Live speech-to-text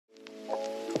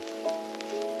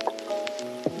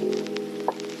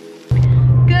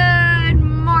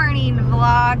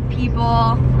vlog,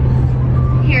 people.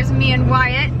 Here's me and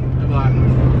Wyatt.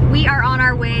 We are on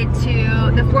our way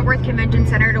to the Fort Worth Convention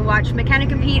Center to watch McKenna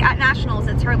compete at Nationals.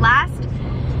 It's her last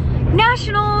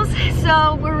Nationals,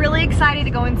 so we're really excited to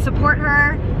go and support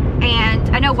her. And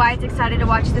I know Wyatt's excited to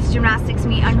watch this gymnastics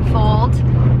meet unfold.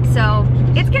 So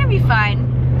it's gonna be fun.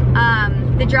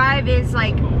 The drive is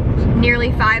like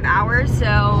nearly 5 hours, so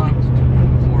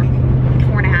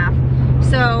 4.5.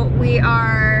 So we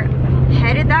are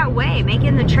headed that way,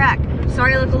 making the trek.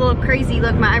 Sorry I look a little crazy.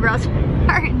 Look, my eyebrows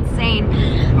are insane.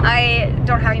 I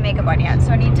don't have any makeup on yet, so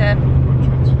I need to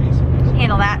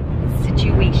handle that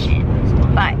situation.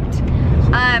 But,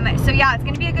 so yeah, it's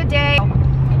gonna be a good day.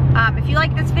 If you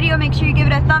like this video, make sure you give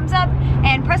it a thumbs up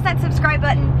and press that subscribe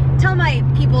button. Tell my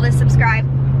people to subscribe.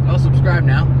 I'll subscribe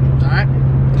now, all right?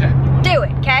 Okay. Do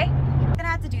it, okay? I'm gonna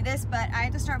have to do this, but I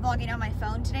have to start vlogging on my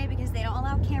phone today because they don't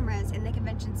allow cameras in the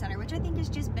convention center, which I think is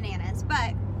just bananas,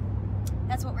 but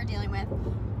that's what we're dealing with.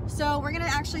 So we're gonna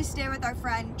actually stay with our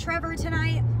friend Trevor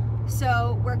tonight.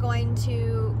 So we're going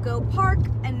to go park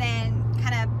and then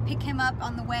kind of pick him up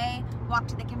on the way, walk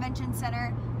to the convention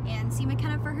center, and see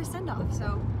McKenna for her send-off.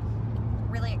 So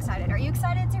really excited. Are you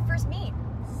excited? It's your first meet.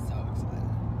 So excited.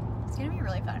 It's gonna be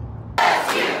really fun.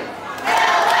 LSU!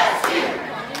 LSU!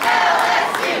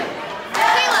 LSU!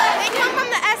 Kayla, they come from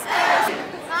the escalator.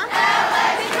 Huh?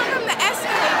 They come from the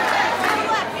escalator.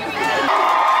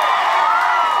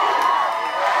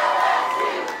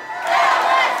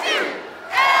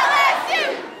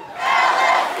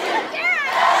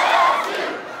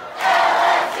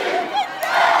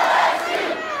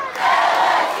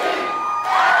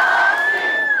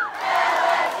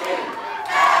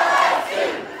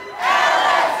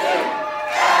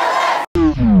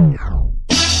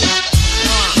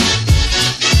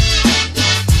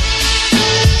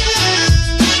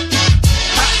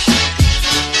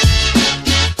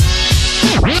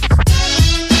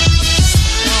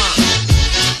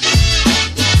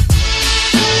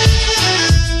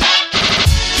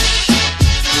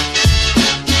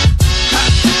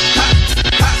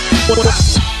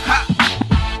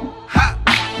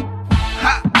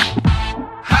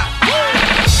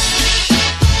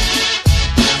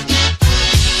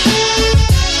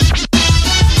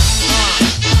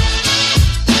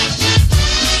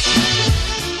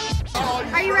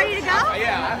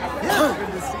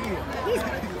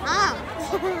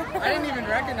 I didn't even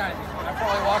recognize you. I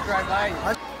probably walked right by you.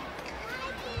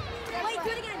 Wait, do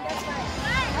it again. That's right.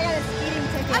 I got a speeding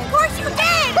ticket. Of course you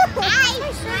did! No,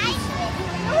 it's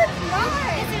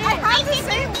not. I have the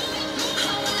same.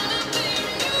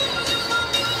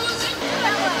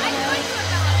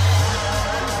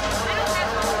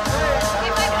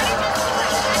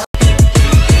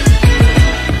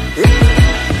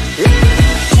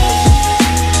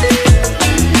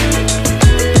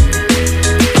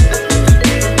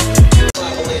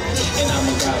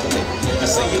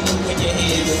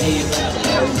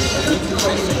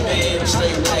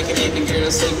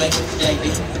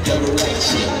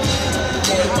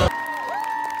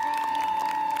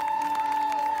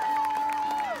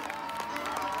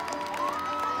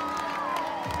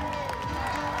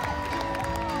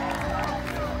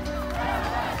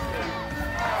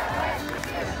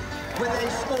 With a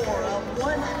score of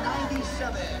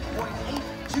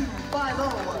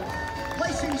 197.8250,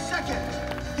 placing second,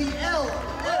 the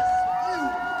LSU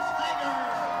Tigers.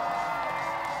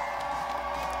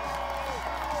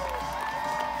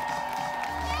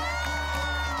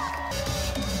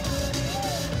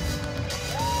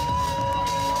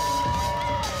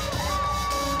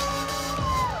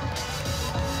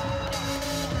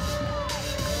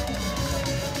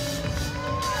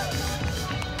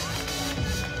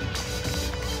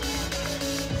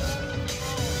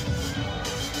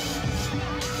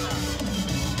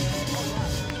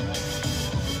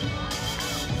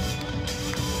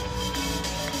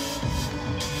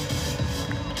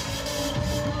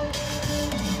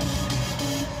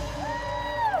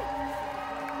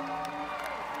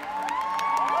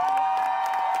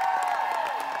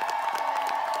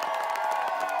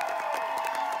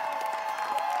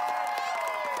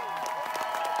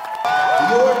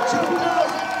 Your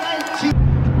 2019.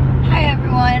 Hi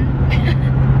everyone.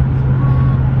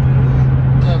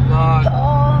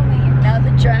 Holy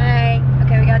another drink.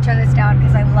 Okay, we gotta turn this down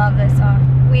because I love this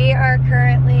song. We are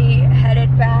currently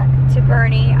headed back to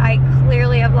Bernie. I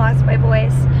clearly have lost my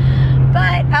voice,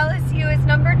 but LSU is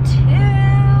number 2.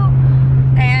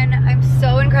 And I'm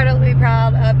so incredibly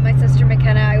proud of my sister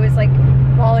McKenna. I was like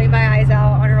bawling my eyes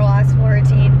out on her last floor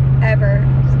routine ever.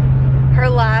 Her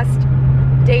last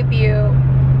debut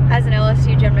as an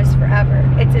LSU gymnast forever.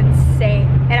 It's insane.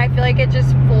 And I feel like it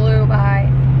just flew by.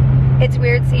 it's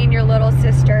weird seeing your little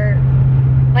sister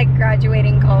like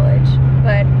graduating college,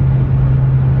 but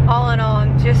all in all,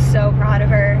 I'm just so proud of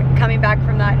her coming back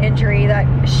from that injury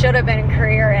that should have been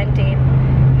career ending.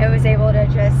 It was able to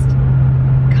just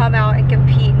come out and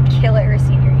compete and kill it her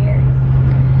senior year.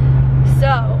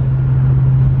 So,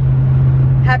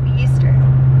 happy Easter.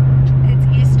 It's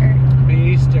Easter. Happy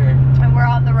Easter. And we're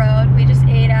on the road. We just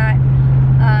ate at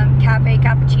Cafe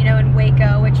Cappuccino in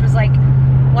Waco, which was like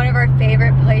one of our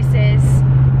favorite places,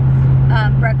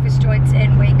 breakfast joints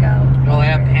in Waco. Well, they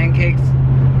have pancakes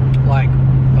like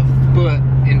a foot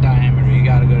in diameter. You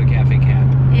gotta go to Cafe Cap.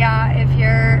 Yeah, if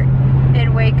you're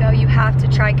in Waco, you have to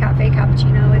try Cafe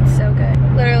Cappuccino. It's so good.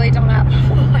 Literally don't have a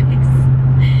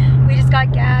voice. We just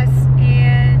got gas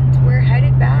and we're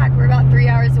headed back. We're about 3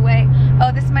 hours away.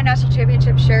 Oh, this is my national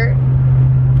championship shirt.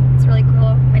 It's really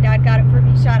cool. My dad got it for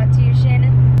me. Shout out to you,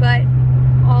 Shannon. But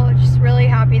just really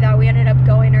happy that we ended up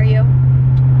going. Are you?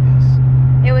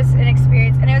 Yes. It was an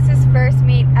experience, and it was his first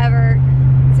meet ever,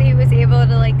 so he was able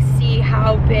to like see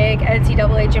how big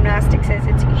NCAA gymnastics is.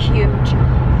 It's huge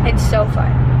and so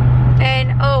fun.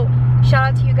 And oh,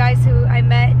 shout out to you guys who I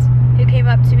met, who came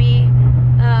up to me